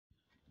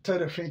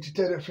Tell a friend to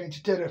tell a friend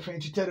to tell a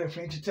friend to tell a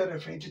friend to tell a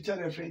friend to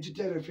tell a friend to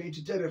tell a friend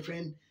to tell a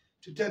friend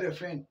to tell a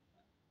friend.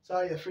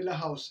 Sorry, Filler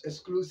House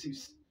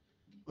exclusives,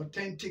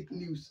 authentic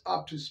news,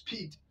 up to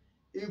speed.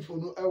 Info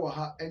no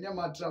ewaha, and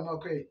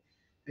yamatrama kwe,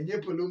 and ye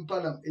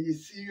polumpalam, a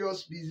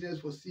serious business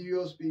for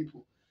serious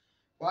people.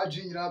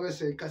 Wajin rabe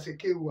say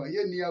kasekewa,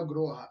 ye near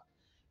groha.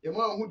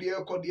 Yama who the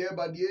air called the air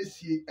by the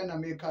AC and a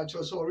make a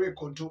choice or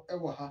record to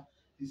ewaha.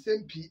 The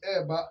same P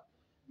air ba,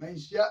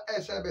 Mansia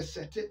as I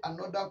set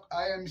another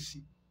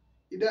IMC.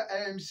 Either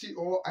IMC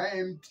or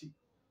IMT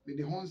with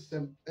the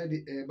Honsem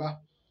Eddie Eba.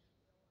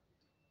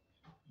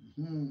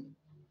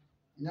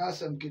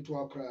 Nyasam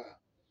Kitwa Kra.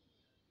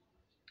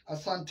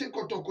 Asante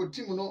Kotoko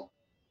Timuno.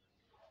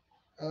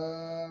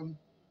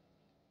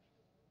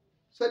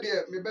 Said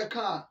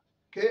Mebeka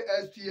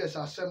KSTS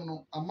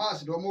Asemno, a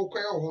mass domo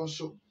quail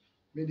honso,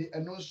 with the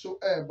anonso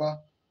Eba.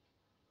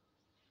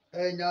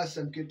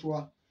 Nyasam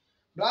Kitwa.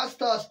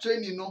 Blasters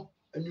training no,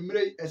 and you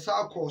may a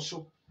sarco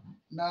so.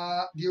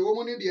 Na the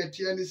woman in the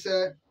Etienne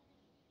said,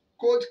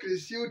 Coach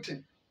Chris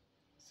Hutton.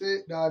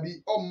 Say there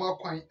be my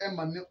kwan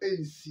Emma no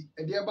NC,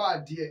 a dear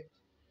bad dear,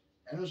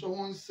 and also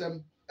one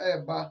sem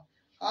eba.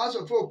 As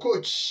for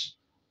coach,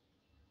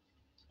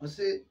 I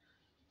say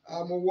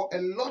a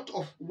lot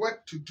of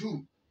work to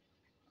do.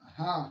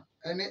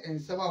 Any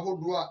and some who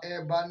do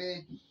a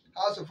bunny.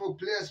 As for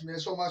players, may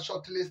so much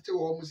shortlist to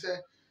almost say,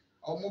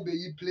 or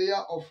maybe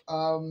player of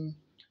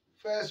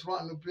first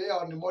round player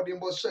on the modern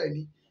boss.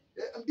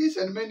 This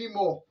and many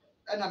more.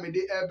 And I made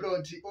the air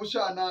bronte,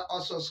 Oshana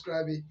or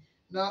subscribe.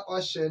 Now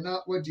or share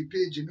now what the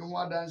page no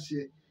one dance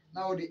here.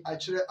 Now the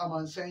actual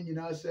aman saying you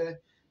know say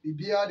the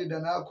beard did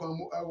an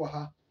aquamu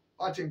ewaha,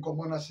 what in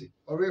commonasi,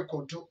 or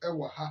record to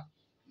ewaha.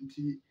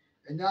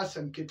 And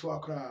yasem kitu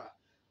akra.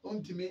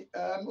 Untimi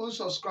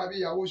unsubscribe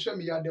ya will show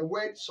me the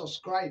word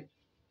subscribe.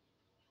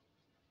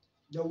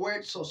 The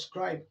word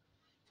subscribe.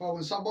 For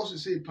when somebody to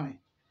say pine.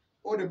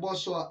 All the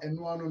boss are and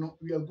no,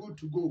 we are good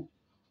to go.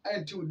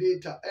 Until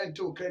data,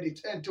 until credit,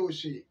 until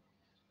she.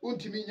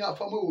 Untimi nya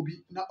fama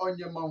obi na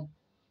onye mount.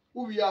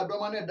 We are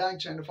domane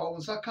dancing for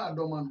one second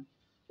doman.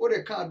 Or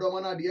the car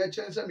domana the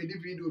chance me the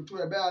video to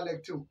a bear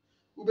lecture.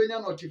 Ubenya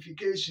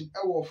notification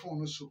our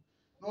phone so.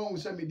 No one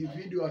send me the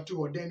video at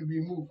two, then we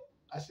move.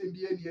 I say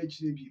be any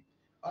HDB.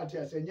 Ati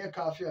I say nye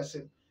cafe I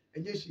said,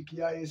 and ye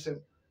shikia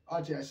isem.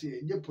 Ati I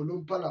say nye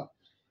polum pala.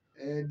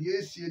 The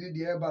AC ni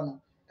the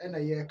ebano and a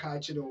year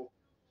catch it all.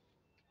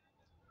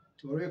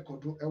 To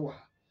record to ewa.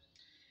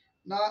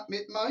 Now,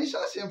 my isha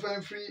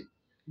free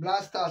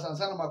blasters and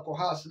Sanama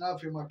Kohas now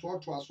from my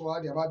talk to us while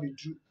the baby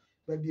drew,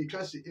 but the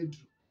trust it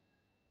drew.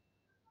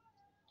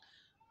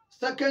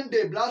 Second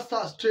day,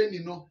 blasters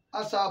training no,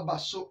 as our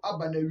basso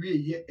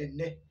abanaway ye and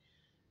ne.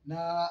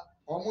 Na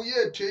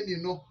omuye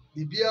training no,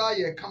 the beer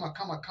ye kama.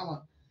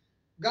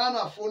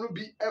 Ghana for no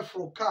be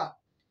Afro car,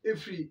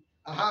 free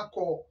a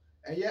hako,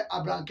 a ye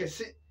a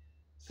blankese,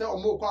 say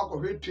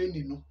omo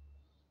training no.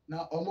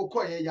 Na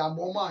omoko ye ya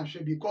moma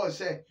because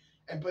say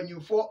and when you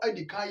for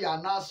the kaya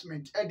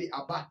announcement at the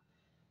aba.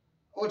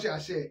 What I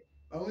say,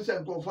 I was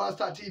saying go first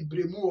started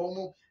bremu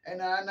omo and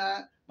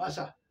ana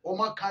masa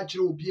oma catch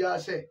you bia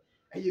say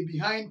and you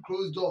behind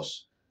closed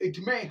doors. It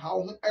may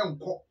how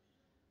enko.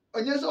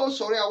 And yes, oh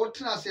sorry, I would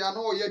say I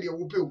know ye the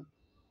whoopeo.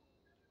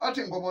 I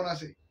think Gomona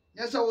say,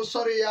 yes, oh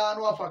sorry, I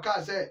know for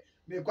car say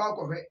me quack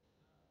of it.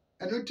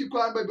 And you take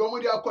one by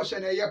Gomodia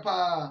question a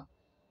yepa.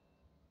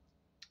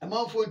 A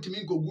man phone to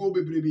me go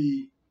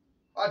baby.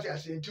 What I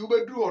say, two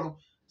bedroom,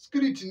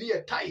 spirit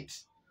near tight.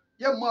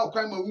 Young Mark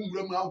crime a womb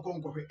room now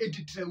conquer,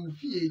 editor with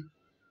fee,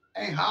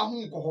 and how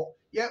home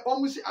yet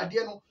almost a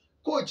deano,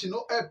 coach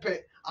no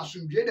epe, as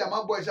soon as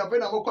my boys have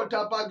been a more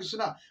contact bag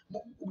sooner,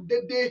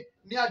 the day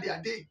near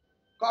their day.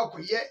 Cock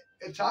yet,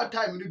 it's our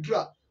time in the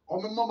draw,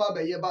 or my mamma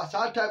by your bass,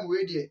 our time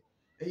with ye,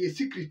 a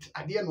secret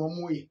at the end of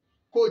more.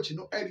 Coach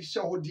no Eddie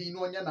show Dean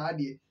on your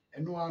idea,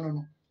 and no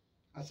one.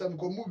 As some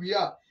go movie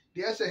are,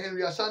 the S.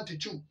 Henry Asante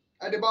Chum,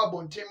 at the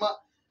Babon Tema.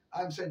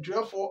 I'm sent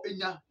to for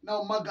Inya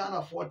now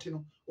Magana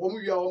 14.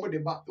 We are over the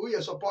back. We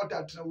are supported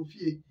at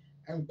Naufi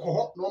and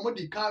cohort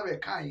normally carry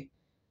kind.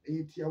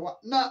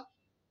 Now,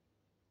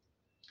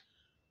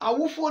 I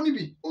will phone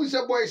me. Who is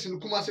a boys in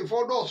Kumasi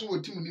 4 doors who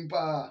were Tim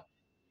Nimpa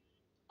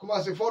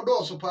Kumasi 4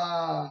 doors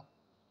pa.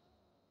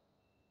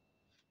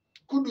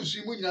 Could you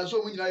see Munya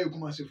so many I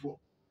Kumasi 4?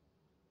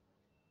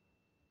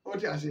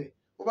 What I say?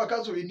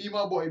 Overcast with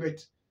Nima boy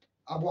bet.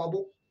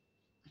 Abu.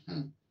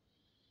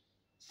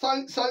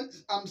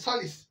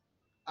 Salis.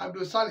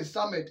 Abdul Salis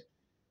Samet.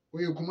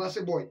 We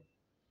Kumasi boy.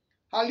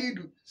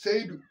 Halidu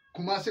Seidu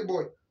Kumasi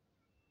boy.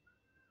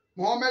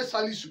 Mohammed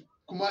Salisu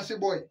Kumasi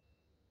boy.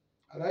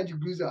 Alaji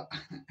Guza.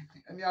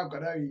 Any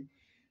Akadawi.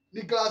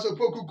 Nicholas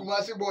Opoku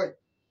Kumasi boy.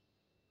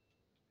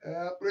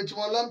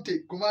 Richmond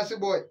Lamte Kumasi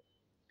boy.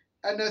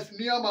 Ernest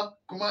Niama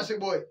Kumasi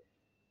boy.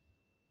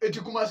 Eti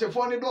Kumasi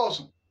Foni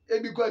Dawson.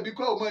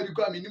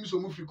 Ebikwa minim so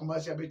mufri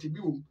Kumasi abeti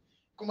biwum.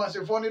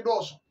 Kumasi Foni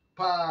Dawson.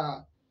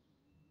 Pa.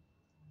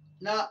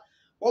 Na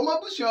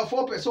Oma busua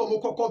 4 person omo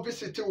kokko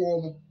visit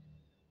wo mo.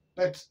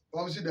 But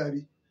Omsi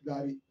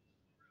Dabi.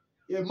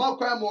 Ye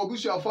makwa ma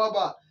obusuafo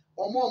aba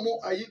omo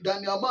ayi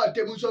Daniel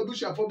Mate mu so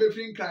obusuafo be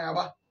free nkran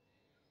aba.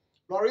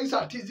 Lawrence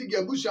Atizigi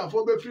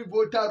obusuafo be free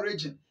Volta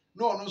region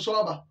no ono so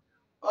aba.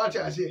 What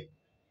I say?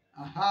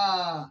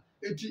 Aha,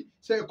 eti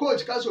say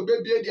coach ka so be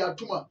bie di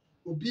atuma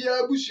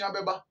obiara busua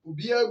beba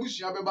obiara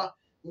busua beba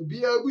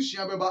obiara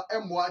busua beba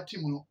emmoa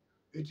team no.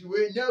 Eti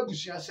we nya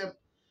busua sem.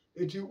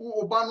 Eti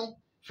uba no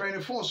frɛ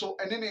phone so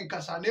ene ne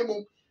nkasa na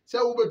emom sɛ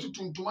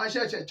wobetutu ntoma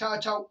hyɛhyɛ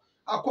kyaakyaaw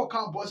akɔ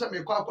camp sɛ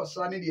mekɔ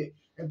akɔsra ne deɛ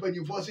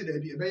mpanyinfoɔ se da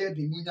bi ɛbɛyɛ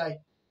de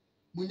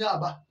munya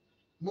aba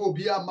ma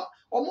obiara ma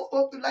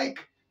ɔmo like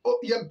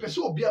yɛmpɛ sɛ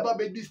obiara ba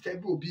bɛdi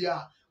step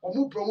obiara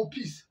ɔmo promo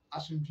peace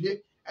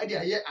asomdue ɛde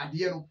ayɛ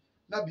adeɛ no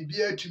na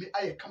biribiara atumi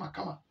ayɛ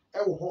kamakama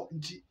ɛwɔ hɔ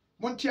nti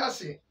monte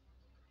ase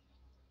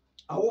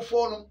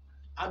awofoɔ no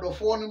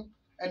adɔfoɔ no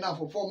ɛna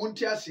afofoɔ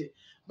monte ase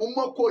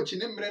momma coach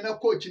ne mmerɛ na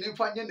coach ne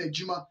mfa nyɛ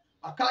n'adwuma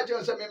aka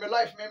kyerɛ sɛ me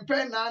life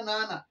mempɛ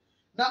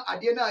na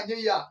adeɛ no anyɛ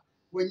yi a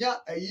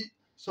wɔnya ayi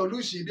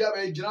solution bi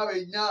abɛgyina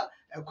bɛnya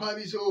ɛkwan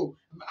bi sɛ o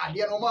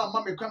adeɛ no ɔma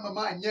amma me kwan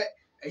mama anyɛ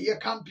ɛyɛ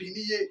campaign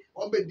ye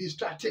ɔmbɛ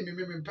distract me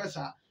mempɛ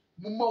saa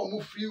momma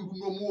ɔmo free hu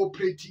no ɔmo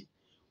operate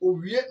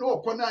owie na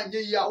ɔkɔ no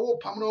anyɛ yi a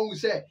wopam no ɔhu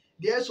sɛ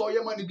deɛ ɛsɛ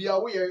ɔyɛ ma no bia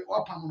woyɛ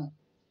wapam no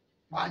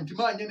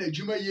wantumi anyɛ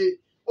n'adwuma yie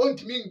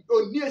ontumi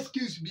onni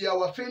excuse bia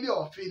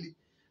wafeeli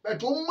but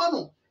womma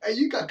no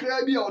ayi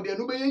kakra bi a ɔde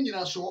no bɛyɛ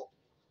nyinasoɔ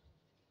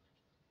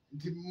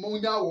nti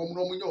monya wɔn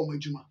no monya wɔn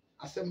adwuma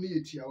asɛm no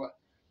yɛ tiawa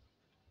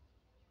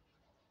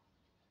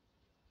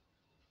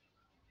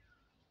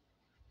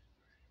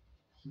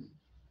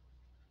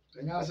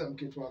ɛnyɛ asɛm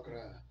ketewa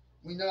koraa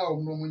monya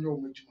wɔn no monya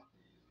wɔn adwuma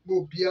ma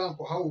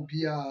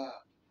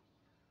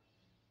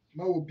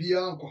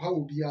obiara nkɔha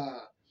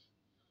obiara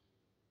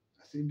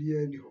asɛm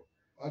biara ni hɔ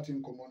wate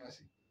nkɔmmɔ no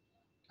ase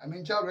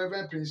aminkya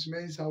Reverend Prince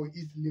Mensa wɔ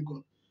East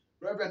Legon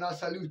Reverend a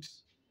salute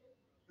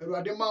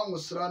awurade ma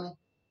nwosra no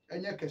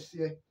ɛnyɛ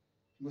kɛseɛ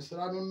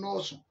nwosra no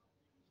nnɔɔso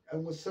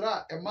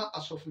nwosra a ɛma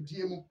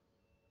asɔfodie mu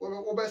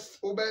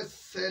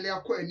wobɛsɛle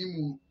akɔ anim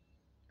no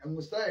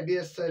nwosra a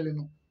yɛde ɛsɛle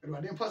no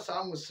awurade mfa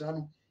saa nwosra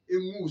no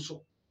ɛngu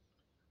so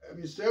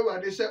mesrɛ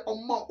awurade sɛ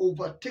ɔma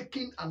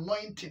overtaking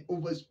anointing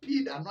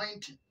overspeed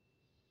anointing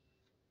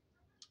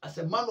as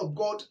a man of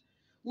God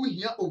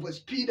wohia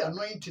overspeed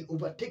anointing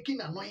overtaking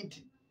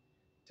anointing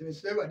nti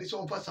mesrɛ awurade sɛ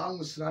ɔmfa saa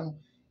nwosra no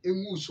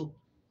ɛngu so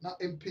na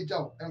ɛmpagya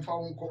wo ɛmfa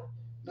wo nkɔ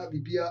na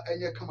biribiara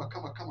ɛnyɛ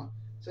kama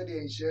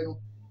sɛdeɛ nhyɛ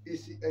no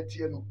ɛsi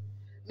ɛteɛ no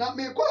na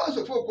mekɔ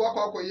asɔfo kɔ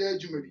akɔyɛ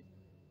adwuma bi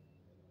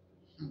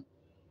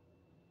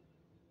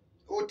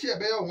wote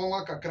ɛbɛyɛ wo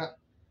nwanwa kakra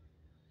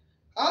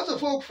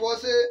asɔfo foɔ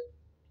sɛ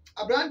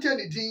aberanteɛ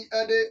ne din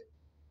ɛde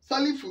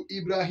Salifu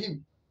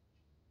Ibrahim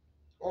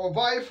or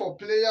vie for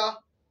player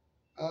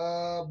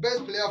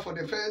best player for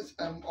the first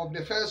of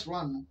the first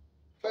round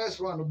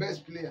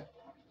best player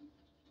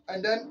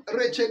and then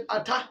Richard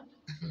Atta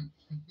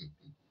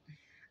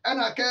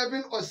and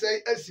Kevin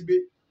Osei Esibe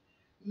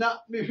na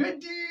mehwɛ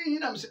din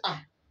na say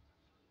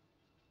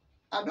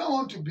I don't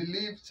want to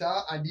believe sir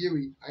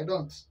adeɛ I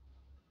don't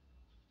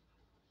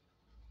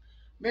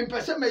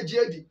mempɛ sɛ magye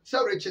adi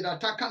sɛ Richard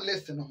Atta can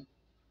list no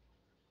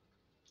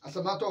as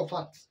a matter of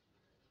fact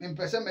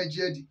mempɛ sɛ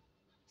magye adi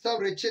sɛ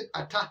Richard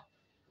Atta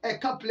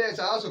ɛka players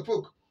a house of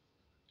folk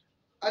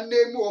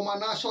anemu wɔn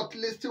ana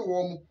shortlist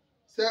wɔn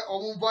sɛ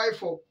wɔn vie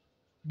for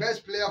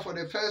best player for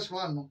the first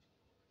one no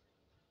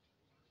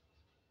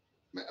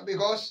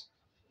because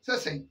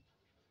sɛ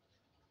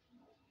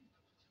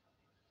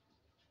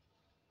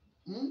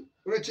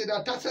Richard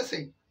Atta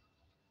sɛ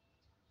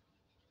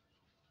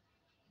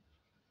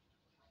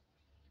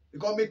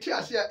because me te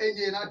ase a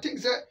enye and I think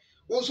sɛ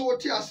wɔn nso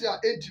wɔte ase a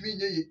entumi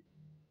nye ye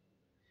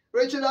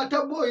Richard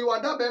Atta boy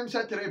wada bɛm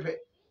sɛ trepe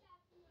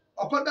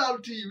ɔkɔda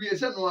alti yiwie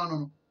sɛ no ano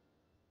no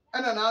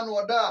ɛna naano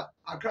ɔda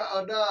akra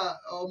ɔda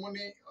ɔmo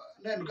ne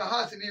na nka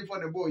house ne for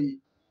the boy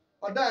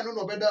ɔda no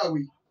ɔbɛda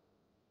awi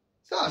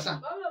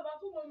sasa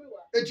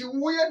eti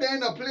woyɛ dan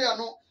na player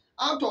no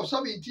out of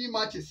 17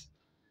 matches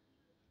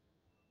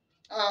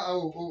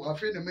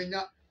afei na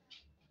menya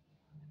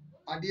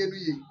adeɛ no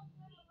ye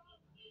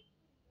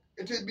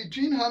it is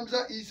between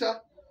Hamza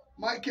Isa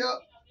Michael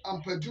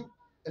Ampadu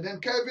and then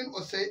Kevin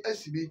Osei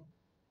Esibe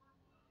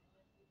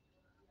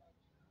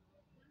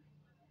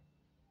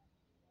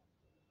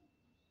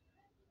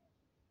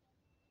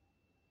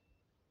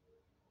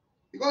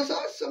because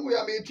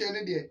somewhere me tie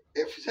ne deɛ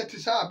if set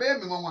is a be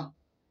me nwanwa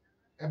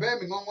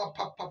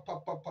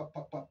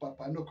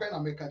papa no kwen na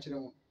me ka kyerɛ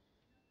ho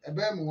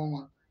ebe me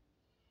nwanwa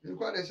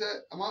because they say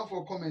amount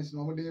for comments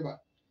no mo dey ba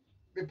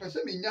me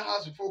pese me nya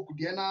house folk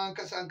deɛ na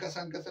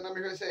nkasa na me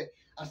hwɛ sɛ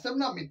asɛm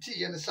na me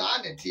tie ne saa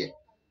na tie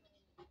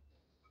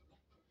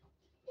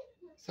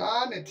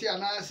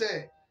ana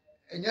sɛ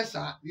ɛnyɛ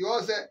saa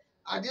because sɛ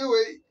adeɛ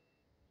wei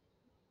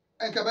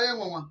enka bɛyɛ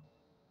nwanwa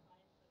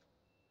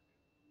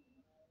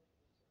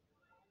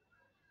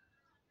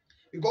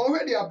because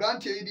where the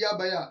abrante yi di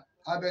abaya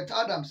Albert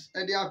Adams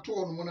and they are two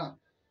on mona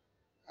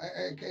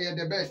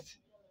the best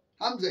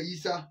Hamza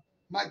Isa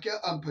Michael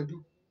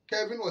Ampadu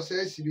Kevin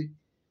Osei Esibe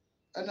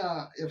and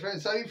your friend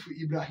Salifu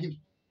Ibrahim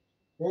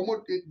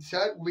wɔn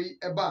saa wei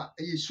ɛba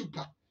ɛyɛ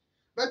super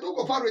but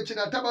wokɔ fa rich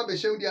na ataba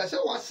bɛhyɛ mu deɛ sɛ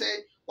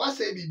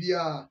wasɛe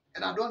biribiara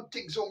and I don't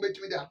think so wɔn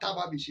bɛtumi de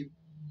ataba bɛhyɛ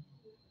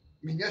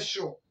mu menyɛ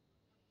sure.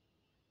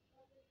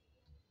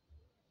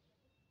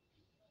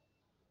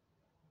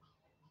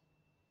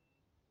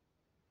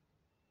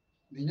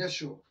 Menyɛ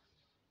sure.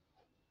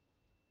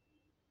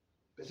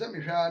 Pɛsɛ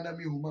mehwɛ ara na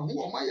mehu ma hu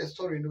wɔn ayɛ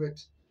story no but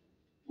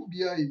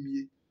obiara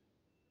emie.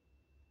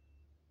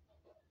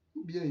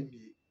 Obiara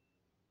emie.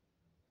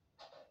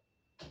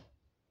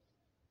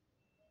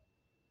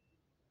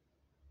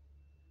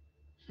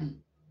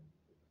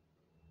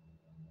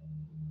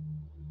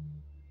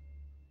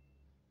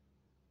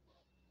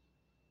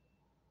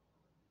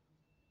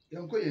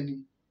 Yɛnkɔ yɛn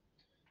anim.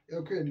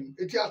 Yɛnkɔ yɛn anim.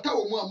 Eti ata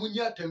wɔ mu a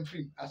munyi atam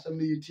firi asɛm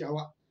no yɛ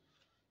tiawa.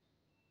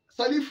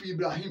 Salifu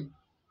Ibrahim.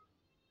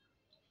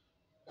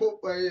 Ko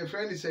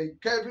friend say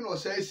Kevin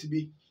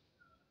Osasibe.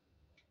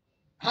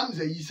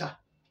 Hamza Yisa.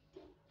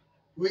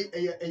 We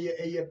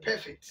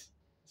perfect.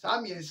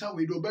 Saa mmiɛnsa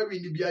wei de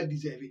ɔbɛwe ni bia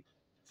deserve.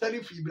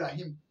 Salifu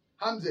Ibrahim,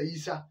 Hamza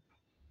Yisa,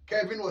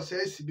 Kevin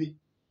Osasibe.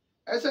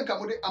 Ɛsɛ nka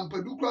mo de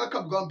Ampadu kura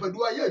ka buga Ampadu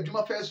ayɛ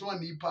adwuma first one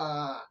ni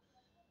paa.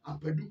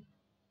 Ampadu.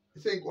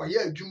 Ɛsɛ nka ɔyɛ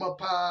adwuma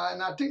paa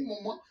na I think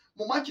mo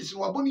matches no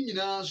wabɔ ne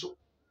nyinaa so.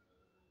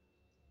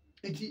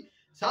 Eti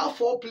saa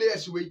 4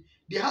 players wey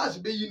the has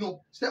be you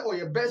know say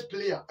ɔyɛ best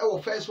player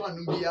ɛwɔ first one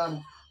no biara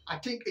no I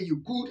think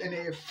ɛyɛ good and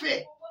ɛyɛ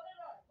fair.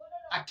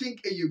 I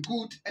think ɛyɛ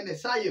good and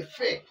ɛsa yɛ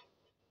fair.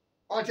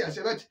 Ɔte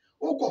ase bet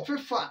wokɔ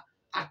FIFA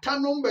ata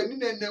number ni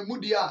na mu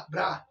dia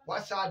bra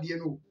wasa adeɛ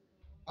no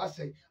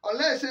asɛ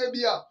unless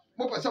ebia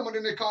mo pɛ mo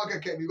de ne ka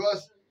kɛkɛ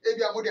because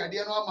ebia mo de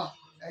adeɛ no ama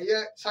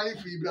ɛyɛ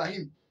Salifu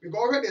Ibrahim because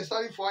already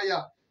Salifu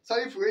ayɛ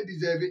Salifu e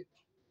deserve it.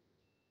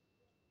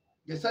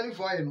 The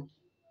Salifu ayɛ no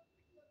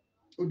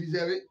o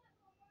deserve it.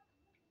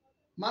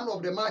 Man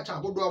of the match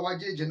ahodoɔ a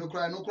wagye no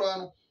kora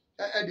no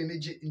ɛde ne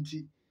gye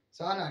nti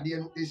saa na adeɛ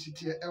no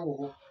esitie ɛwɔ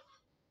hɔ.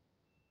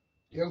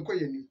 Yɛnkɔ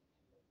yɛn anim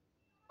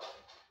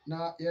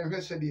na yɛhwɛ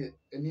sɛdeɛ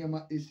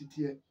nneɛma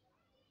esitie.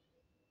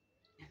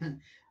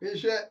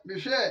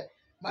 Mehwɛ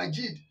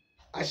Majid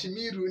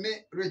Ashimiru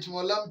ne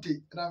Richmond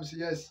Lamte and I'm say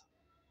yes.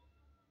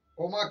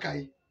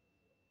 Omakai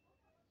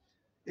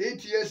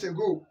 8 years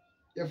ago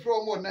you're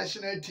from our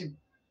national team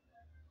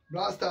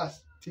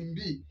Blasters Team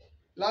B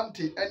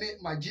Lamte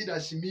and Majid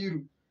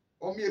Ashimiru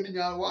omienu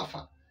nya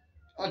wafa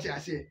ɔte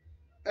ase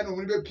ɛna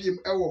wɔn bɛ piem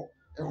ɛwɔ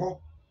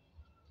ɛhɔ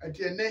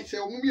ɛti ɛnɛ sɛ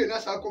wɔn mienu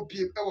asa akɔ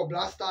piem ɛwɔ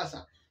Blasters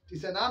a ti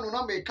sɛ n'ano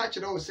na mɛ ka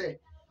kyerɛ wo sɛ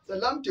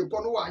Lamte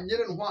kɔ no wɔ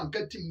anyere no ho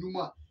anka team no mu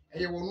a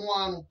ɛyɛ wɔn no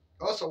ano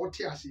ɔsɛ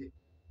wɔte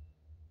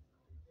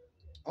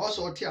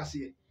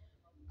aseɛ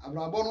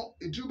abrabɔ no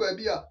etu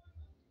baabi a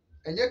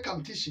ɛnyɛ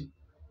competition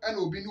ɛna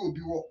obi ne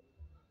obi wɔ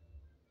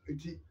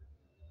eti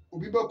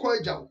obi bɛkɔ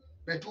agyaw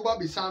bɛto ba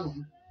besan no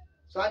ho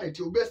saa na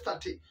ti obi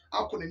start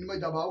akɔ n'anim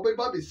agya ba obi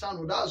ba besan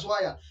no that's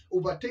why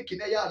overtaking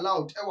ɛyɛ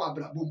allowed ɛwɔ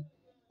abrabɔ mu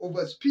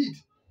over speed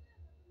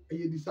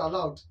ɛyɛ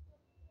disallowed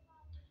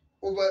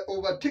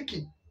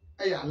overtaking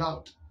ɛyɛ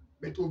allowed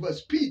but over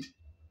speed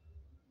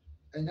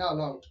ɛnyɛ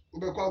allowed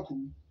wobɛkɔ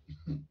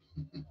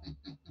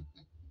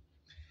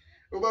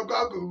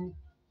akɔwu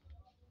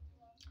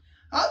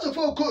as of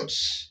our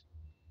coach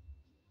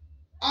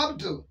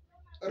Abdul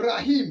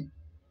Rahim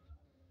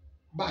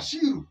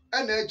Bashiru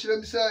and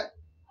HM said,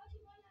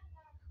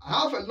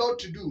 I have a lot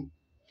to do.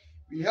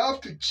 We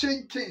have to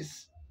change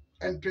things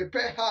and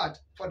prepare hard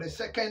for the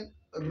second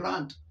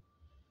round.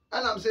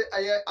 And I'm saying,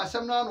 I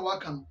am not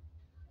working.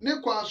 Ne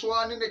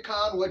kwanswa ne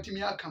kan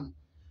watimi akam.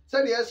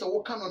 Said yes,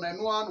 work on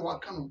and one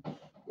work on.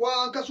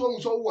 One castle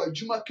was all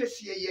Juma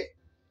Kessie.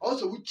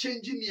 Also, we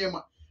changing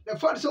niema. The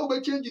fact is,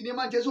 we changing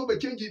niema, just over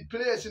changing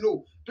players, you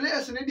know.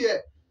 Players in India,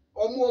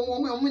 or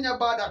more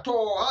bad at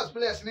all, has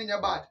players in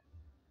your bad.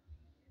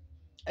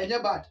 And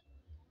your bad.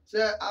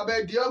 Say, I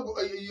bet Diogo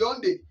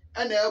Yonde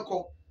and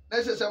Elko.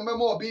 Let's say,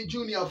 more be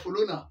junior for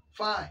Luna.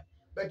 Fine.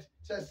 But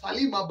says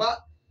Salima ba,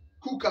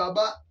 Kuka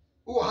ba,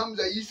 O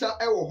Hamza Isa,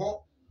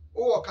 Ewo,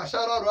 O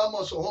Kashara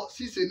Ramos, or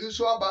Sise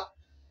Nuswaba,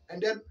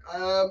 and then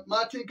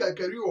Martin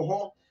Kakari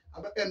or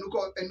and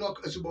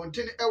look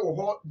Subontini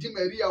Ewo, Di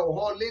Maria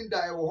or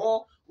Linda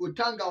Ewo,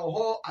 Utanga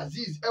or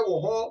Aziz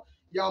Ewo,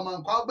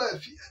 Yaman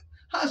Kwaba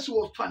has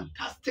a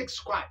fantastic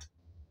squad.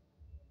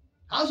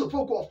 Has a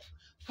folk of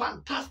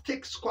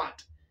fantastic squad.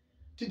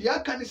 To the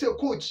Akani say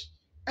coach,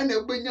 and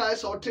a Benya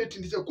is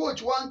alternating. Is a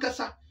coach one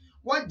kasa,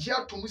 what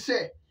Jia to me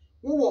say,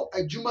 who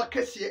a Juma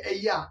Kessie a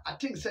year, I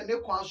think say ne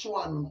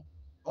Kwanswano.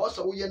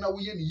 Also, we are now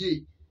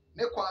ye,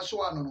 ne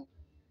Kwanswano.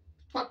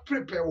 What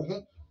prepare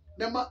home,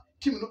 Nema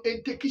team no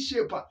take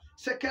shaper,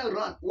 second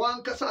run,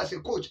 one kasa as a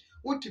coach,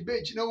 what to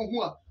bench no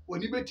who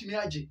when you bet me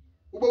aji,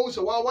 Uba was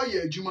a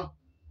why Juma.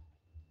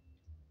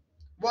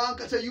 One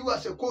kasa you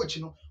as a coach,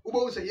 no,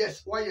 Uba say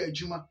yes, why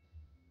Juma.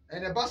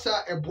 And a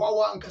bassa a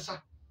boa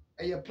ankasa,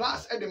 a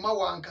plus at the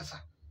mawa ankasa.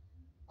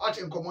 Art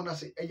in common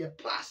say a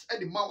plus at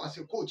the mawa as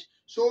a coach.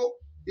 So,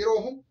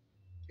 home,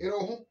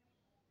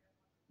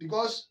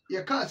 because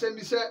you can't send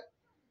me say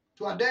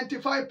to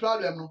identify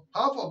problem, no,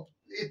 half of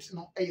it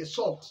no a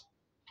solved.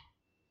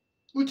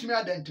 Ultimate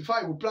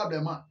identify with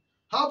problem,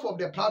 half of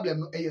the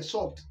problem is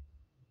solved.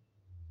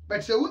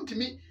 But say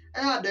ultimate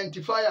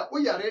identify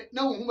we are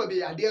now whom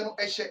be idea no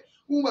ehye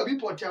whom be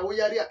portia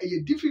we are a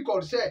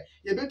difficult say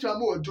ye betra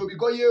mo ojo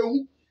because ye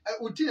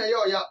uti na ye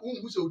oya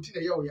unhu so uti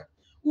na ye oya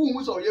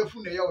unhu so ye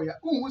fu na ye oya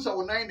unhu so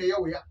wonan na ye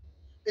oya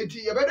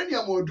enti ye bede ne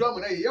am odu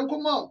am na ye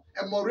nkoma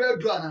e more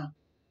adu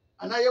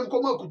ana ye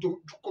nkoma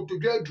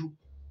kotodwa adu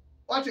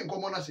what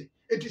nkoma na say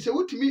enti say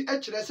ultimate e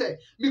kire say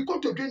mi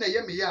kotodwe na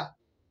ye me ya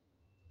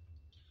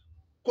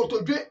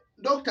kotodwe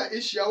doctor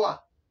ehia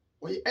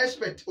we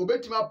expect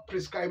obetima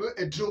prescribe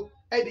aduro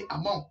e the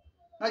amount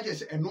na je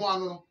say eno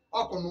anu no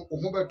akono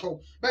oho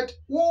beto but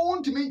wo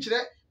won't mean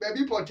kire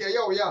baby pot ye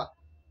wo ya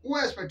wo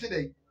expect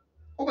dey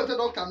obete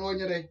doctor no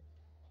onye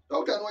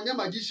doctor no onye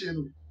magician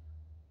no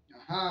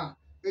aha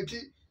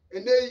eti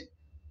enei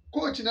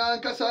coach na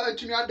nkasa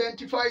atumi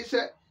identify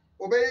say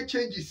obey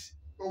changes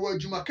owo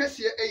adwuma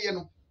kese eye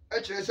no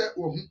e kire say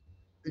wo hu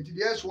eti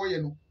dey so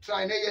ye no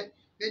try na ye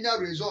nya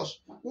results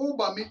wo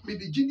ba me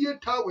di ginie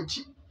ta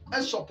wachi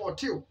e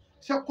support you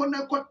se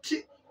kona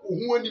kwati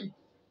ohu anim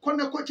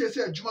kona kwache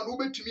se adwuma no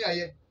obetumi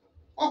aye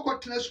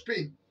okotena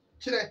Spain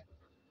kire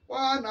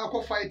wa na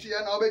akọ fight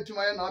ya na obetumi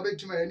aye na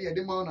obetumi aye ne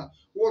de ma na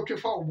wo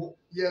twefa obo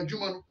ye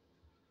adwuma no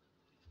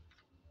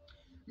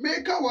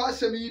meka wa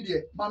asem yi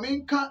de ma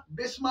menka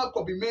Bismarck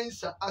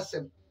Kobimensa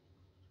asem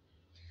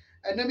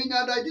enemi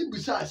nya daji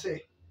busa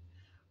se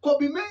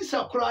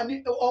Kobimensa kura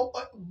ni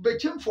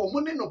bechemfo mo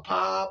ne no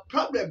pa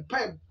problem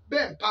pa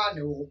ben pa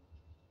ne wo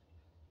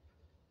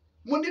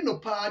mo ne no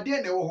pa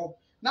de ne wo ho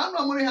na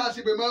no mo ne ha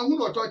se be ma hu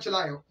no to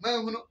chila yo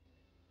ma hu no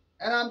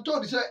and I'm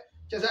told say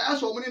just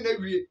aso mo ne na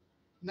wie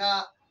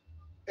na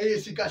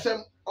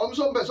eyesikasem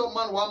omso mbeso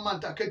man 1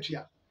 month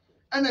akatua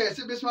and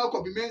yes Bismarck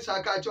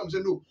Kobimensa ka chom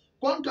say no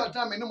contract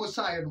na me ne mo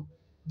sign no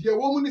de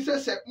wo mu ni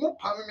se mo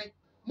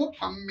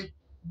pam me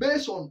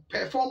based on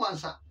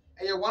performance a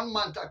 1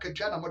 month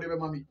akatua na mo de be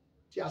ma me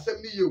ti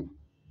asem ni you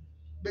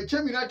be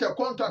chem United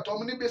contract o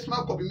mo ne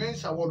Bismarck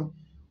Kobimensa wo no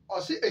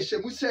o se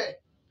ehyemu se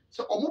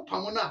omo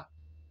pam na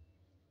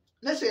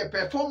na say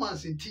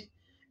performance nti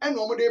ena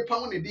omo de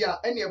pam ne dia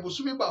ena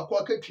ebusumi ba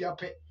kwa akatua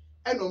pe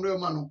ena omo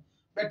ma no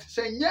but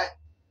say nye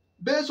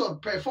based on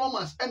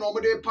performance ena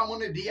omo de pam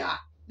ne dia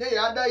na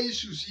ya other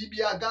issues yi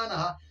bia Ghana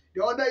ha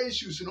the other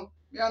issues no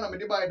me na me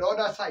de by the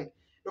other side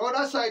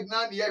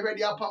na ne ye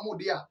hwede apam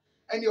dia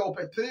ena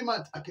ope 3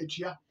 months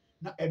akatua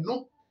na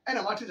eno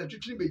ena mate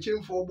twetwe be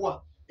chemfo obo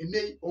a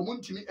enei omo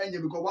ntimi enye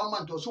because 1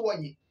 month oso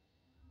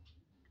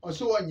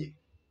wonye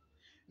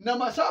na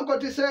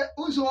masakote se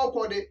unso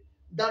okode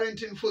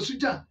Darrington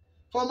Fosuja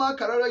former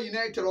Carrara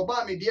United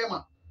oba me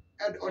diema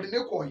ode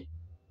ne koi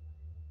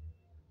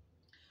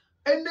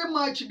ene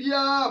match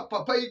bia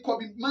papa yi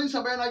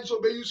Kobimensa ba na so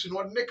be use no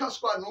ode ne ka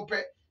squad no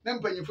pe na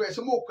mpanyefo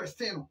ese mo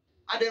question no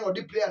ade no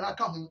ode player na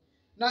ka ho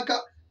na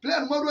ka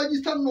player no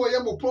register no ye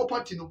mo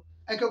property no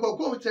enka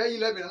kwakwo say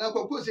 11 na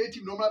kwakwo say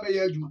team no ma be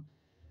ya adwuma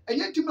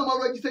enye team no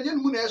ma register enye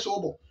no mu na eso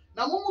obo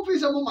na mo mo fi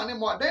se mo mane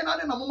mo ade na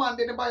na mo ma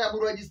ande ne ba ya mo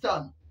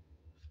register no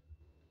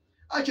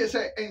ache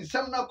say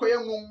ensam na koye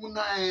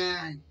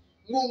ngungunai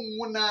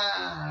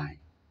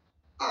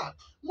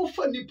mo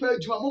fa nipa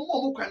adwuma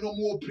mo kwan no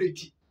mo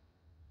operate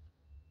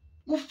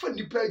mo fa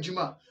nipa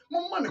adwuma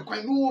mo ma ne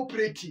kwan no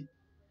operate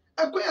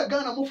akoya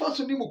Ghana mo fa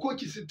so ni mo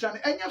coach sitane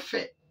enye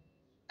fe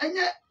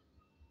enye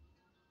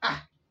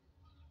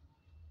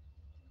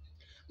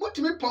mo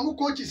timi pam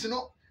coaches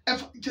no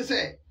che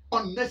say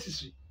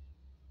unnecessary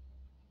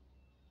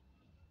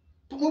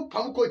mo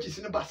pam coaches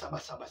no basa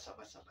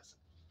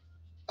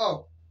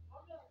oh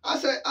I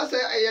say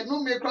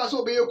no me cross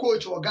obey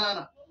coach or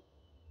Ghana.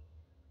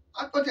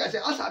 I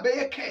say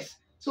obey case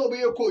so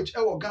obey coach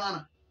e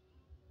Ghana.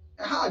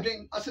 Ha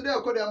adwen I say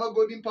there ko dey am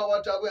golden power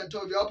travel and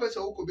tell you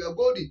person who could be a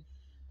golden.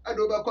 I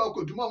do ba kwa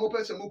ko tuma mo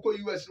person mo ko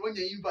US no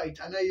nya invite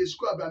and I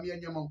school abami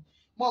anyama.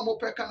 Mo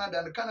pe Canada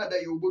and Canada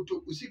ye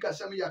oboto usika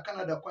sem ya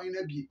Canada kwan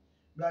na bie.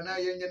 Bra na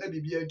ye nya na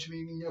bibia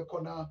atumi nye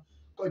kona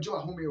kojo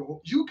ahome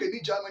ho. UK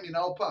ni Germany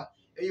na opa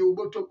e ye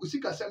oboto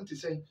usika sem te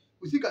sen.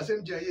 Usika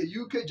sem gya ye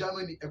UK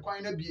Germany e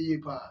kwan na bie ye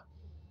pa.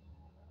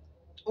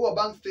 Our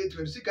bank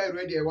statement, sika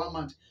ready 1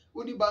 month.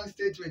 Uni bank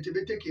statement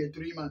be take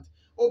 3 months.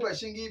 Opa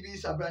shingi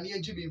visa brani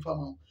ejibi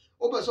infama.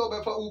 Opa so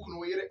be fa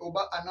ukunu yere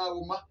oba ana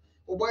uma.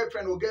 O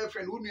boyfriend or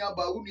girlfriend unu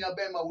aba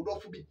ma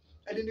wodofu bi.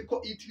 E de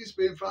ko Italy,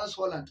 Spain, France,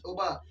 Holland.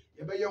 Oba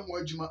e be yam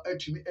adwuma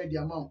atumi e di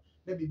amount.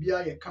 Na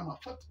bibia ye kama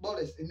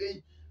footballers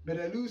enei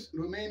Belarus,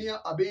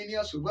 Romania,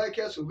 Albania,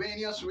 Slovakia,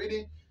 Slovenia,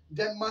 Sweden,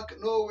 Denmark,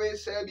 Norway,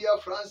 Serbia,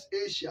 France,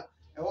 Asia.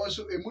 E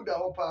also emuda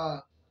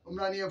hopa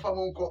umrani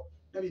infama nko.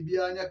 Na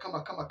bibia anya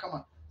kama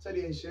said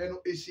the enshare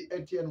AC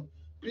Etienne.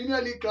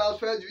 Premier League class,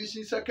 first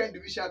division, second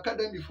division,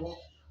 academy for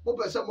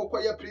Mopesa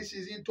Mokoya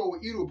pre-season to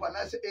Europe and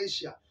as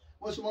Asia.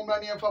 Most of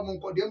money and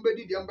Famonco, the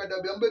embedded, the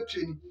embedded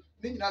training,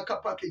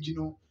 Ninaka package,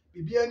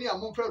 Bibiani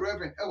among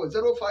Reverend,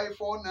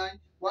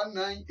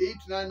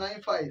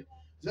 0549198995.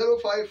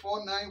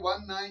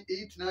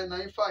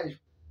 0549198995.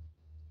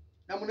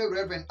 Namune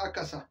Reverend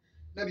Akasa,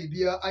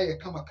 Nabibia, I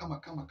kama.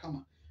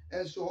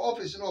 And so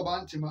office no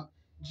bantima.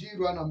 G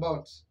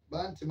runabout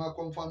bantima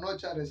komfa no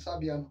chare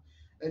sabia no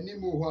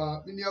animu ho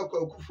a mini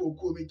akwa akufo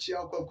ko mechi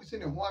akwa akusi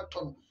ne ho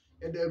ato no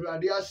e da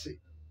awurade ase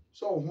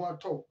so ho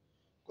ato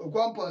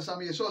kwampon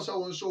sam ye so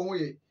won so ho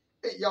ye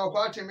ya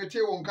akwa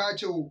atemete won ka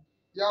ache o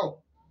ya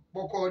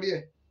boko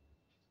de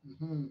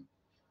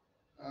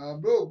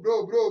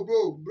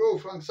bro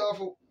Frank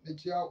Safo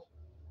mechi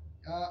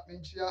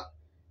menchia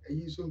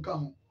eyi so nka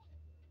ho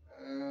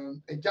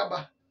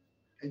ejaba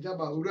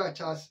owura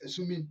Charles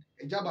Esumin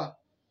ejaba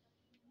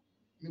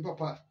mi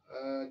papa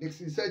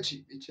Dixon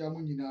Sechi echia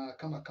mu nyina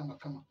kama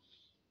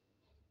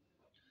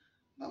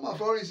Mama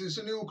Florence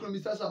nso ne wukuru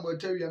Mr. Samuel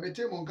Terry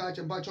abete mo nka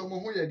che mpacho mo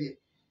ho ye de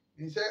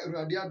nse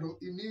awurade ado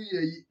new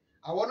year yi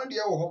awo no de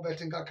wo ho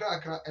betin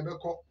kakra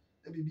ebekọ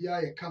na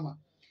bibia ye kama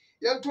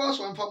ye to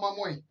aso mfama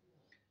moy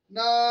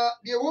na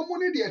de wo mu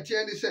ne de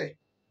tie ne se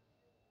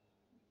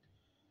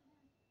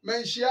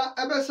menhia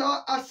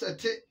ebesa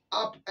asset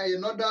up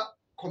another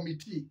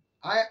committee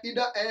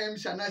either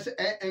IMC and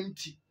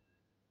IMT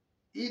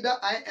either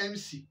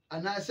IMC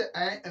and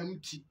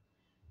IMT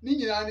ni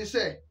nyina ne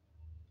se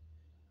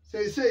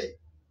say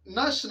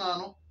national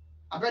no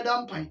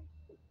abeda mpan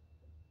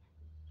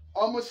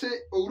almost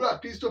say owura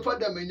Christopher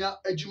Damenya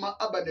adwuma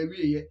aba na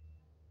wieye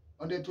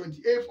on the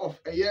 28th of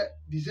a year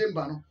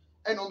December no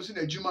and almost in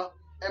adwuma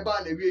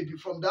eba na wieye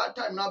from that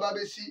time na aba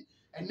be si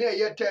and na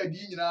year third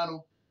yi nyina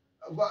no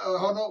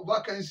hono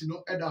vacancy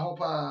no eda ho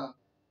pa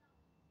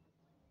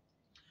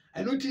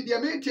eno ti dia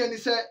me tie ni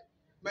say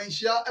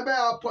manhia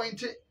eba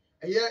appoint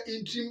a year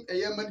interim a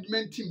year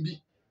management team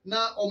bi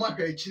na o ma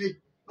hwa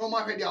akire na o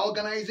ma hwa dia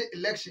organize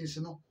elections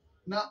no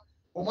na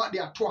o ma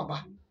dia to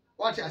aba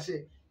what I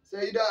say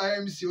either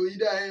IMC or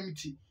either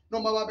IMT no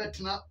ma ba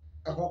betena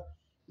eho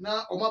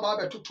na o ma ba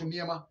betoto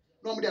niema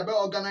na o ma dia be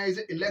organize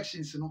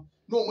elections no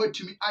na o ma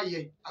tumi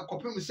aye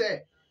akopem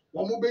say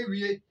wo mo be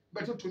wie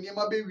betoto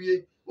niema be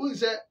wie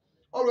unse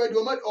already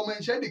o ma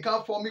nche di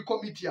ka form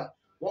committee a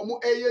wo mo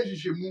eye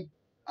hwehwemu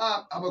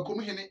a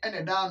abakom hene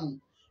ene da no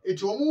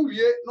eti o mo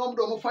wie na o mo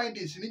do mo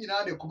findings ni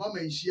nyina de koma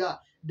manhia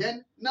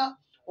then na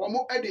o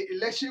mo e de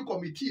election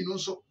committee no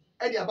so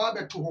e de aba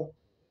beto ho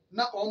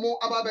na o mo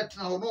aba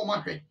betena ho na o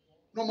ma hwe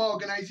no ma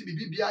organize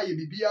bibia ye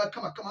bibia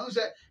kama no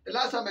say the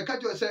last time I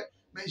catch you say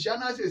mention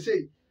na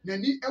say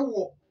nani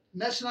ewo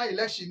national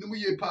election no mu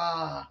ye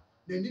pa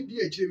nani di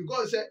akire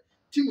because say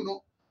team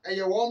no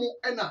eye wo mo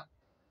na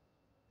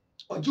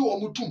oje wo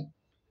mo tum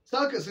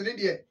circus ne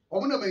de wo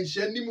mo na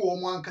mention nim wo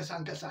mo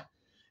ankasa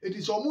it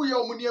is wo mo ye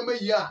wo mo niam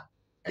yi a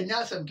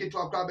enya asem keto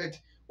akra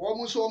bet wo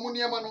mo so wo mo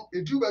niam no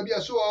edu ba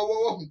bia so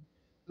wo hu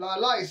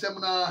la isem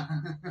na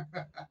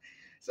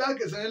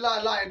circus ne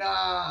la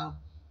na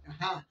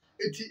aha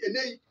eti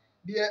enei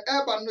de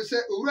eba no se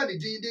owura ne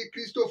din de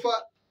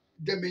Christopher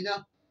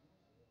Demenya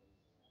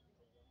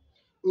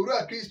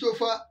owura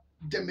Christopher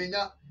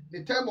Demenya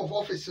the term of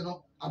office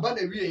no aba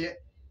na wieye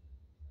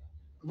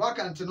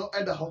vacant no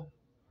eda ho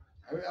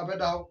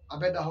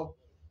abeda ho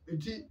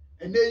eti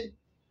enei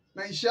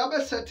manhia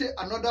be set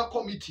another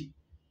committee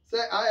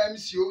say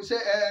IMC o say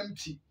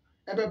AMT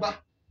ebeba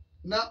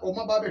na o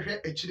ma ba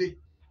behwe akire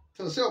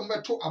till say o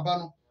meto aba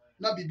no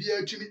na bibia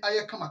atumi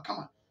aye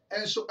kama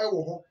enso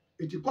ewo ho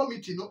eti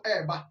committee no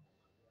eba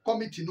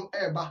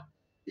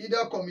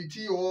either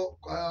committee or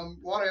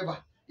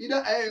whatever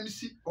either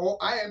IMC or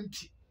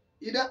IMT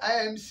either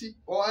IMC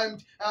or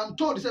IMT I'm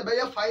told say be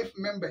 5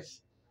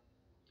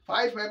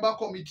 member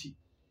committee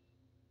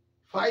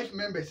 5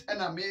 members and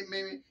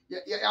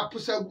ya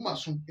pusa guma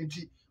so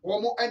enti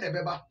omo ene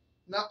beba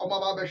na omo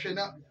ba behwe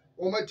na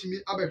omo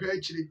atimi abehwe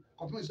akire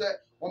kopim say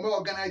omo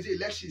organize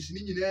elections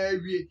ni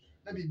nyina wie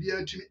na bibia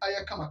atumi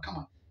aye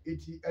kama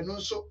eti eno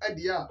nso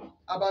ede a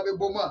aba be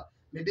bom a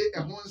me de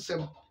ehon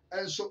nsem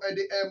enso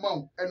ede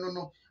emaw eno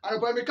no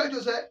anopa me ka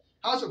jo say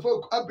house of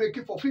folk are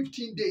breaking for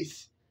 15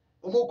 days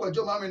omo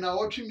kwajo ma me na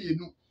wotwe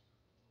mienu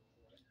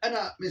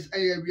ana miss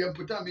aya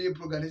puta me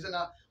program is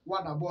na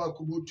one abo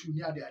akobo 2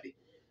 ni ade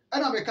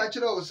and I make a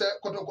chiro say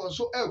Kotoko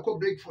so elko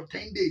break for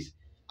 10 days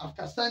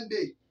after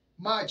Sunday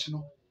March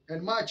no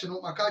and March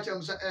no makacha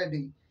am say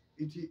ending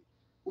iti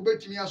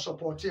ubetimi a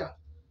support here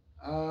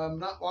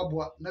na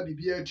wabua na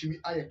bibia atumi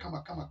aye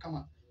kama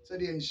say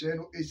the enhye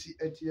no esi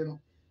etie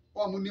no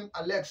o amunim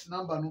Alex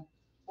number no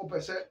o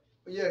pese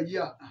ye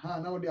aha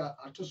na wo de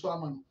atoso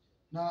ama no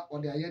na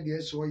wo de aye de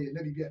eso ye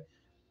na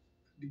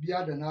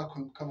bibia da na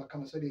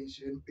kama say the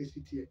enhye no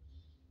esi tie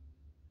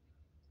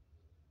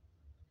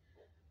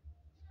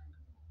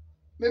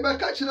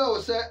mebɛka kyerɛ wo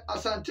sɛ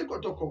asante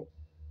Kotoko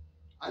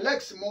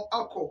Alex mo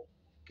akɔ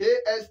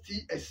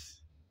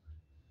KSTS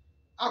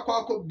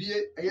akɔ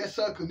bie ɛyɛ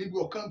circle ni bi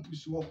wɔ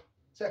campus hɔ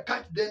sɛ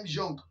catch them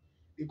young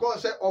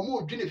because sɛ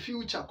ɔmo dwene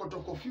future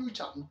Kotoko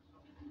future no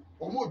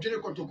ɔmo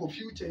dwene Kotoko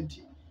future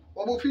nti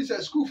ɔmo fi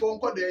sɛ school fo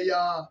nkɔ da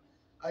ya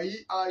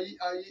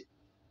ayi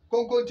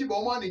konkonti ba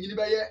ɔmo ananyini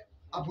bɛyɛ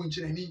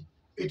aponkyerɛni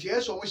eti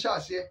ɛsɛ ɔmo hyɛ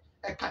aseɛ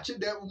ɛkakye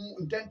dɛm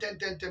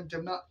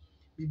ntɛntɛntɛntɛm na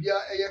bibia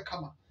ɛyɛ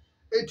kama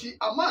eti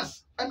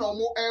amas ɛna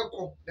ɔmo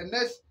ɛkɔ the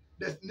next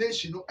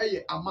destination no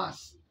ɛyɛ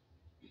amas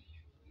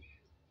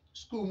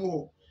school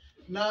mu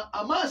na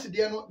amas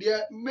deɛ no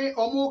deɛ me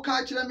ɔmo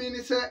ka kyerɛ me ne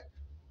sɛ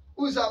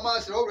unsa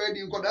amas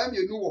already nkɔdaa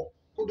mmienu wɔ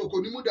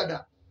Kotoko ni mu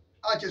dada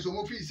a kyerɛ sɛ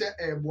ɔmo fii sɛ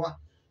ɛɛboa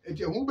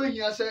eti ɛho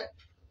behia sɛ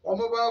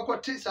ɔmo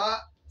bɛkɔte saa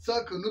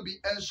circle no bi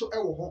nso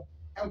ɛwɔ hɔ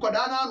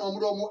nkɔdaa naa na ɔmo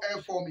de ɔmo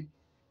ɛɛfɔm mi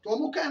to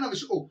ɔmo kan na me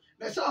so o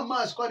na sɛ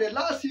amas kɔ de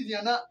last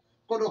season na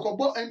Kotoko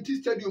bɔ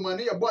empty stadium a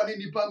ne yɛ bɔ a ne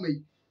nipa ma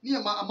yi ne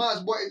yɛ ma amas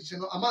bɔ esi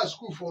no amas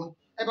school foɔ no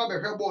ɛba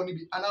bɛhwɛ bɔɔl no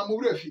bi anaa mo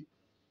wura fi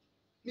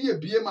ne yɛ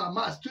bie ma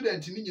amas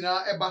student ne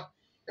nyinaa ɛba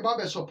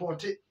bɛ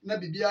support na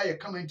biribiara yɛ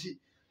kama nti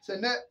sɛ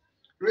nɛ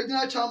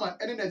regional chairman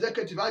ɛne na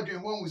executive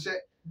adwene wɔn ho sɛ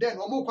then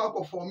wɔn kɔ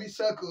akɔfɔmi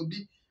circle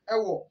bi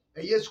ɛwɔ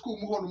ɛyɛ school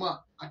mu hɔnom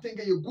a I think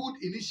ɛyɛ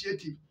good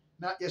initiative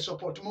na yɛ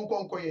support mo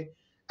nkɔnkɔyɛ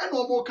ɛna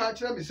wɔn ka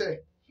kyerɛ mi sɛ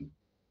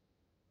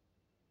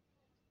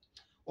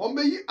wɔn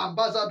bɛyi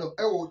ambassador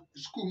ɛwɔ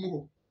school mu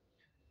hɔ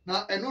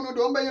na ɛno no de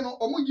wɔn bɛyɛ no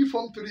wɔn yi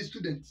form 3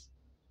 students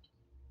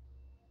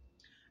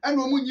ɛna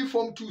wɔn yi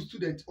form 2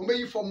 students wɔn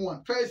bɛyi form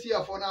 1 first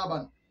year for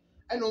n'aba no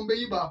ɛna wɔn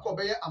bɛyi baako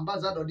ɔbɛyɛ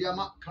ambassador de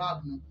ama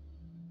club no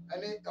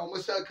ɛne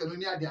wɔn circle no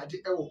ne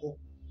adeade ɛwɔ hɔ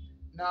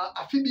na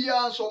afi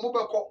biara nso wɔn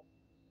bɛkɔ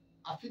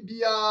afi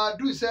biara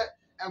do sɛ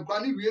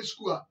nkwadaa no wie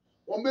school a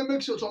wɔn bɛ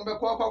make sure sɛ wɔn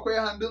bɛkɔ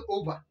akɔkɔyɛ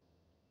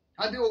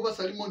handle over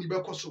ceremony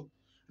bɛkɔ so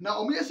na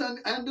wɔn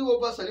yɛ handle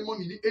over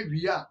ceremony ni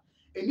ewie a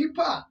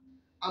nipa a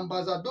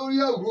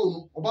ambassadorial role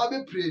no ɔbaa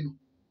bɛ pray no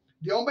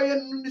deɛ wɔn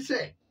bɛyɛ no ne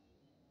sɛ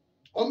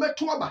wɔn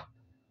bɛto aba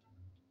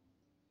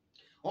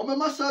wɔn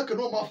bɛma circle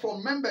no wɔn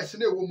afɔm members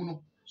na ɛwɔ mu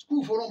no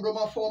school for no wɔn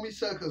bɛma form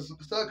circle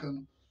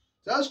no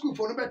saa school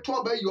for no bɛto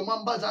aba yi wɔn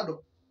ambassador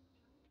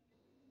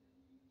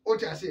o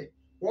ti ase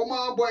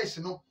wɔn boys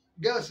no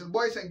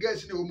boys and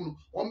girls na ɛwɔ mu no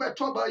wɔn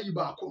bɛto aba yi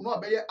baako na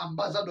ɔbɛyɛ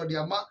ambassador de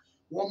ama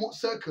wɔn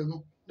circle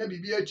no na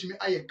biribi atumi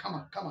ayɛ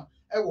kama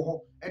ɛwɔ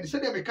hɔ ɛde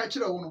sɛdeɛ meka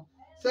kyerɛ wɔn no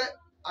sɛ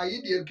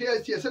ayi deɛ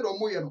KST sɛdeɛ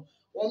wɔn yɛ no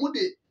wɔn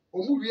de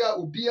wɔn wie a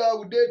obiara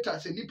wo data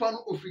sɛ nipa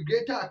no ofiri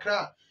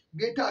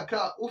Greater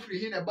Accra ofiri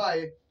hin na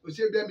ɛbaayɛ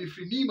osie bia mi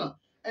firi Nima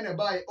ɛna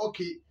ɛbaayɛ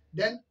okay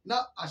then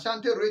na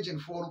Ashanti region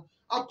for no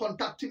a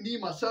contact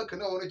Nima circle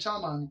na wɔn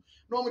chairman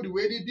no na wɔn de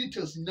wei de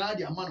details nyinaa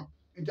de ama no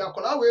nti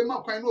akwadaa wei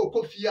ma kwan na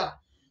ɔkɔ fie a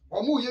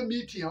wɔn yɛ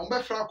meeting a wɔn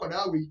bɛfra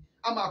akwadaa wei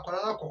ama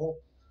akwadaa no akɔ hɔ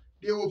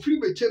deɛ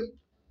wɔfiri bɛkyɛm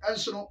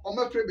nso no wɔn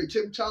bɛfra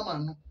bɛkyɛm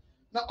chairman no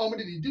na wɔn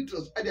de ne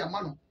details de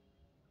ama no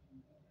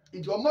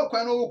nti wɔn ma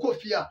kwan na ɔkɔ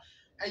fie a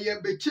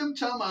ɛyɛ bɛkyɛm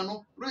chairman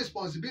no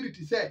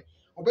responsibility sɛ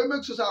ɔbɛ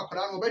make sure sɛ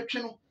akwadaa no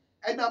ɔbɛtwe no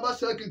ɛna aba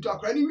circle nti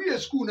akwadaa no wie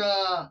school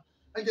naa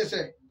ɛgye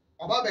sɛ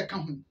ɔba bɛka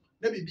ho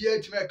na biribiara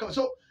atumi ɛka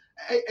so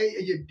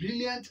ɛyɛ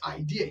brilliant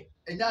idea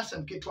ɛnyɛ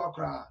asɛm ketewa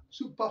koraa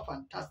super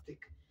fantastic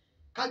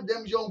catch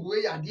them young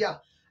way adeɛ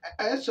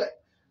a ɛyɛ sɛ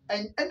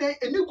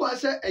ɛni kwan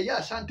sɛ ɛyɛ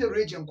Ashanti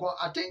region kɔ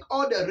I think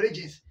all the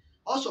regions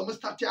also mo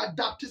start to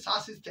adapt saa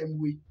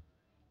system way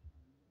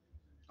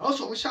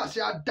also mo hyɛ ase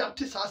adapt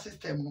saa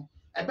system no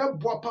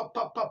ɛbɛboa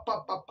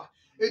papapapapa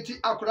eti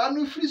akwadaa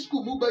no free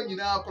school mu ba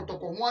nyinaa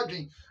Kotoko ho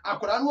adwen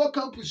akwadaa no wɔ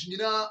campus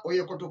nyinaa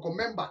ɔyɛ Kotoko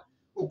member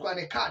okura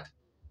ne card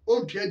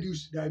ɔntua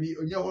dues dabi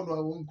onye hɔ no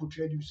a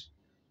wɔnkotua dues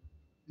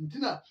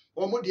ntina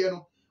wɔn deɛ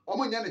no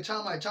wɔn nyɛ ne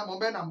chairman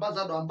bɛyɛ na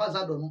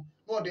ambassador no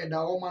na ɔde da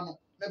wɔn ano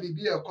na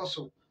biribi yɛ ɛkɔ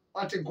so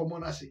wate nkɔmɔ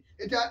n'ase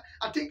eti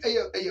I think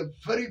ɛyɛ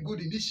very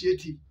good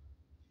initiative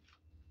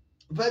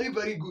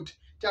very good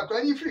ti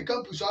akwadaa no free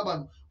campus aba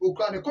no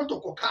okura ne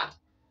Kotoko card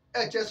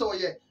ɛkyerɛ sɛ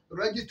ɔyɛ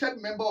registered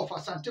member of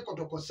Asante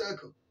Kotoko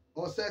circle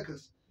or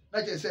circles na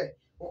kyerɛ sɛ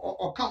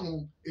ɔka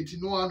ho eti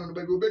no ano no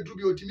baabi obɛduru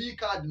bi otimi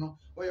card no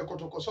ɔyɛ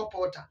Kotoko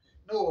supporter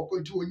na ɔkɔ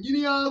nti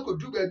onyini a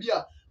kɔduru baabi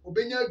a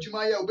obɛnya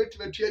adwuma yɛ a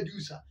obɛtumi atua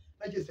dues a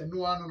na kyerɛ sɛ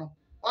no ano no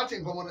wate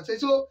nkɔmɔ no sɛ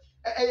so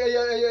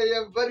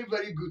ɛyɛ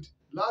very good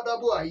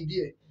laudable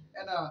idea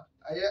ɛna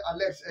ɛyɛ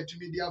Alex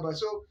atumi di aba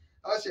so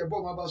ɔsɛ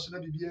ɛbɔ mu aba so na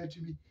biribiara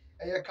atumi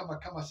ɛyɛ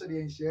kama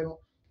sɛdeɛ nhyɛ no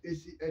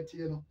esi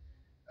ɛteɛ no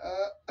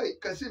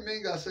kasi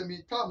menga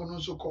asɛmi taamu no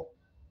nso kɔ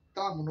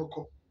taamu no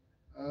kɔ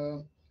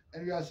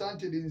ɛnwi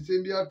Asante de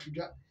nsɛm bi ato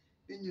dwa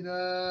ne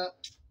nyinaa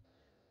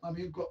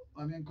maame nkɔ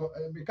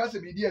meka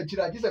sɛ medi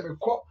akyire agye sɛ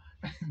mekɔ